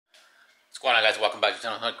What's going on, guys? Welcome back to the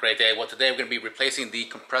channel. Have a great day. Well, today we're going to be replacing the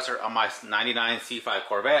compressor on my 99 C5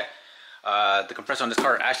 Corvette. The compressor on this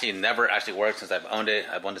car actually never worked since I've owned it.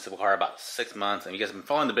 I've owned this car about 6 months, and you guys have been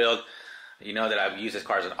following the build. You know that I've used this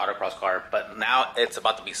car as an autocross car, but now it's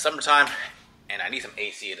about to be summertime, and I need some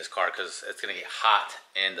AC in this car because it's going to get hot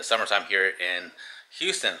in the summertime here in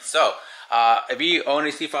Houston. So, if you own a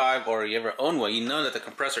C5 or you ever own one, you know that the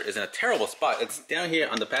compressor is in a terrible spot. It's down here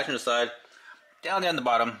on the passenger side, down there on the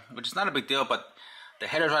bottom, which is not a big deal, but the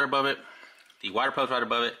header's right above it, the water plug's right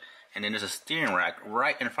above it, and then there's a steering rack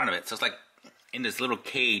right in front of it. So it's like in this little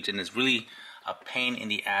cage, and it's really a pain in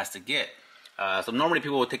the ass to get. So normally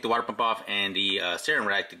people would take the water pump off and the steering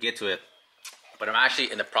rack to get to it, but I'm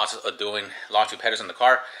actually in the process of doing long tube headers in the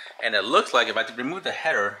car, and it looks like if I remove the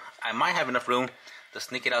header, I might have enough room to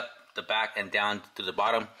sneak it out the back and down to the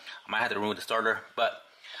bottom. I might have to remove the starter, but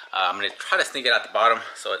I'm going to try to sneak it out the bottom,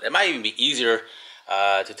 so it might even be easier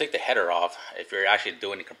to take the header off if you're actually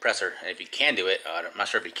doing the compressor. And if you can do it, I'm not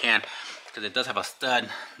sure if you can, because it does have a stud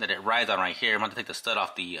that it rides on right here. I'm going to take the stud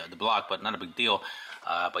off the block, but not a big deal.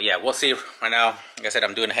 But yeah, we'll see. Right now, like I said,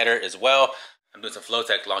 I'm doing a header as well. I'm doing some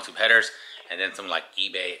Flowtech long tube headers, and then some like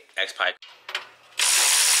eBay X-pipe.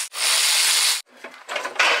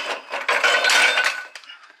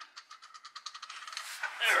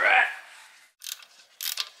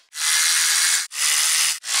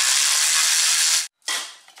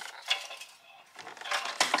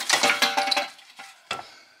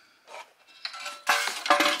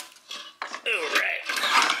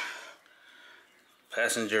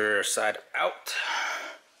 Passenger side out.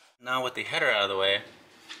 Now with the header out of the way,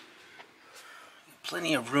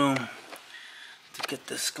 plenty of room to get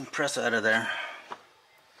this compressor out of there.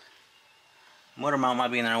 Motor mount might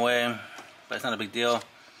be in our way, but it's not a big deal.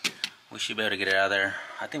 We should be able to get it out of there.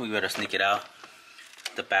 I think we better sneak it out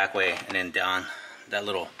the back way and then down that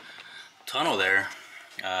little tunnel there.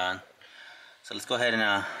 So let's go ahead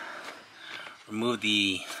and remove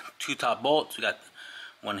the two top bolts. We got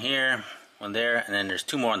one here, one there, and then there's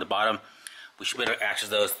two more on the bottom. We should be able to access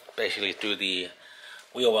those basically through the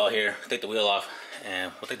wheel well here. Take the wheel off,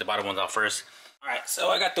 and we'll take the bottom ones off first. Alright, so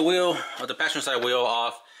I got the wheel, or the passenger side wheel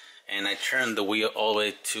off, and I turned the wheel all the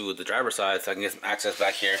way to the driver's side so I can get some access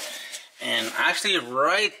back here. And actually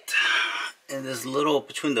right in this little,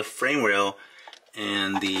 between the frame rail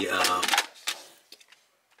and the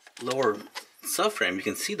lower subframe, you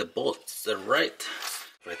can see the bolts. They're right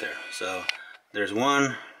there. So there's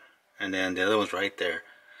one, and then the other one's right there.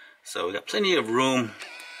 So we got plenty of room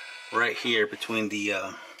right here between the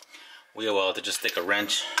wheel well to just stick a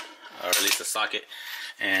wrench, or at least a socket,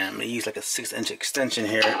 and I'm gonna use like a 6-inch extension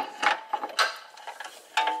here and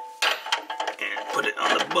put it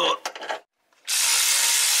on the bolt.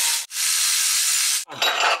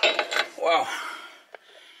 Wow,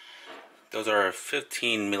 those are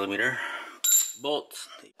 15mm bolts.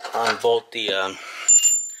 Unbolt the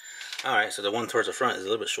alright, so the one towards the front is a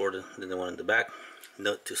little bit shorter than the one in the back.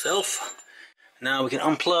 Note to self. Now we can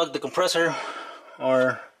unplug the compressor,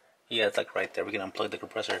 or yeah, it's like right there. We can unplug the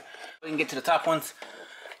compressor. We can get to the top ones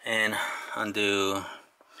and undo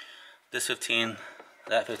this 15,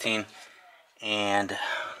 that 15, and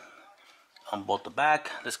unbolt the back.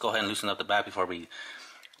 Let's go ahead and loosen up the back before we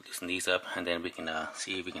loosen these up, and then we can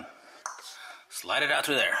see if we can slide it out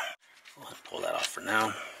through there. Go ahead and pull that off for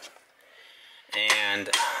now. And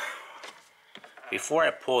before I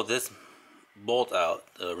pull this bolt out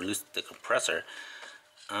to release the compressor,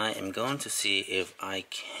 I am going to see if I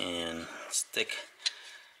can stick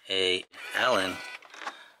a Allen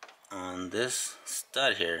on this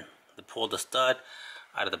stud here to pull the stud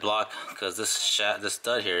out of the block, because this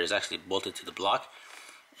stud here is actually bolted to the block,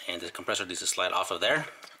 and the compressor needs to slide off of there.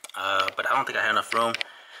 But I don't think I have enough room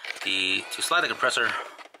to slide the compressor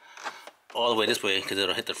all the way this way, because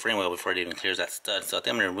it'll hit the frame wheel before it even clears that stud. So I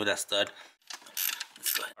think I'm going to remove that stud.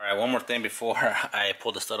 Alright, one more thing before I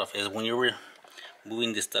pull the stud off is when you're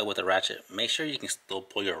moving this stud with a ratchet, make sure you can still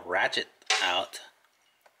pull your ratchet out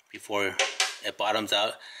before it bottoms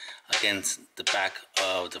out against the back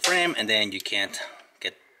of the frame, and then you can't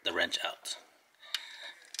get the wrench out.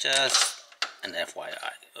 Just an FYI.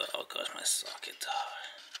 Oh gosh, my socket.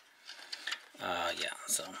 Yeah,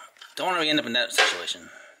 so don't want to end up in that situation.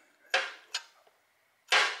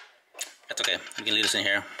 That's okay, we can leave this in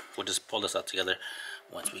here. We'll just pull this out together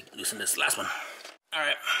once we loosen this last one.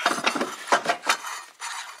 Alright,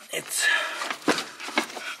 it's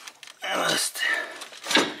almost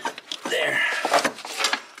there.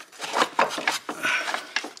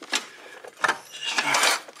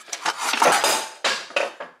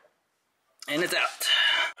 And it's out.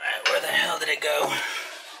 Alright, where the hell did it go?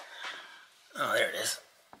 Oh, there it is.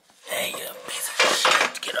 There you go.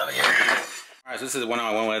 get over here. Alright, so this is the one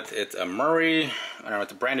I went with. It's a Murray. I don't know,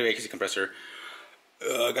 it's a brand new AC compressor.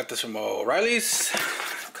 I got this from O'Reilly's.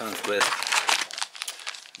 Comes with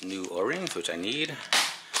new O-rings, which I need.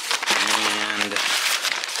 And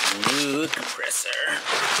new compressor.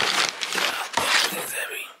 Oh, it's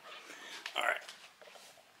heavy. Alright.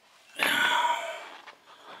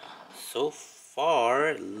 So far,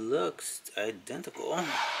 it looks identical.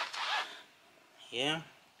 Yeah,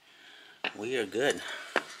 we are good.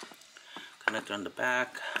 Connector on the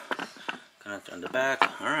back. Connector on the back.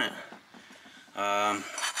 Alright.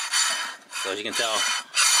 So as you can tell,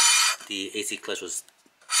 the AC clutch was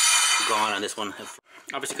gone on this one.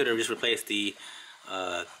 Obviously could have just replaced the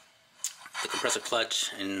compressor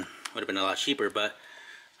clutch and would have been a lot cheaper, but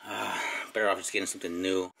better off just getting something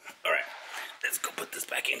new. Alright, let's go put this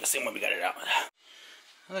back in the same way we got it out.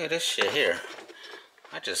 Look at this shit here.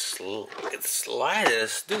 I just slide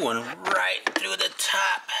this doing right through the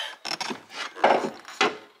top.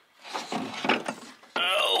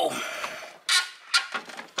 Oh.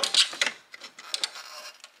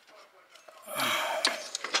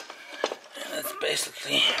 And it's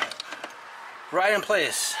basically right in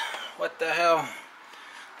place. What the hell?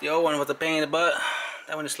 The old one was a pain in the butt.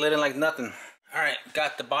 That one just slid in like nothing. Alright,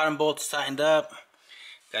 got the bottom bolts tightened up.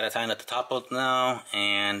 Got to tighten up the top bolts now,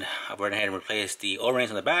 and I've went ahead and replaced the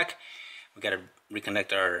O-rings on the back. We got to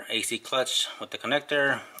reconnect our AC clutch with the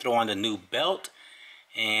connector, throw on the new belt,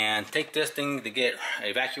 and take this thing to get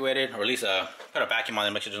evacuated, or at least put a vacuum on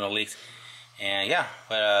it, make sure there's no leaks. And yeah,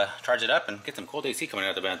 charge it up and get some cold AC coming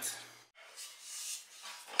out of the vents.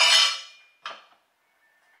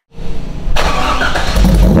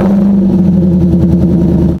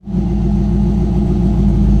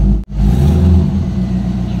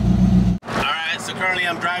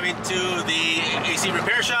 I'm driving to the AC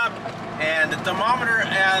repair shop, and the thermometer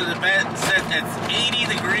out of the vent says it's 80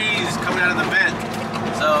 degrees coming out of the vent.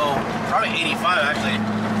 So probably 85 actually.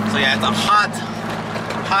 So yeah, it's a hot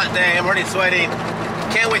day. I'm already sweating.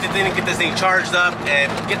 Can't wait to get this thing charged up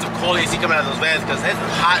and get some cold AC coming out of those vents, because it's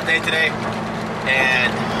a hot day today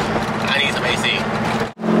and I need some AC.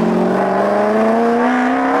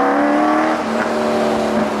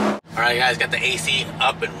 Alright guys, got the AC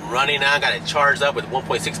up and running now. Got it charged up with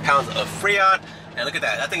 1.6 pounds of Freon. And look at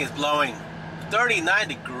that, that thing is blowing 39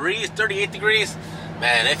 degrees, 38 degrees.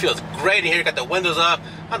 Man, it feels great in here. Got the windows up. I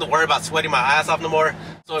don't have to worry about sweating my ass off no more.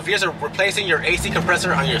 So if you guys are replacing your AC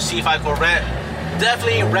compressor on your C5 Corvette,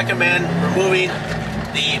 definitely recommend removing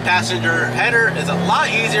the passenger header. It's a lot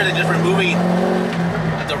easier than just removing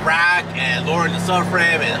the rack and lowering the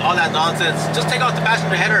subframe and all that nonsense. Just take out the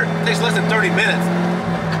passenger header. It takes less than 30 minutes.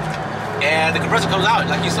 And the compressor comes out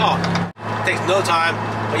like you saw. It takes no time.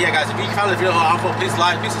 But yeah guys, if you found this video helpful, please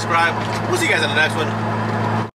like, please subscribe. We'll see you guys in the next one.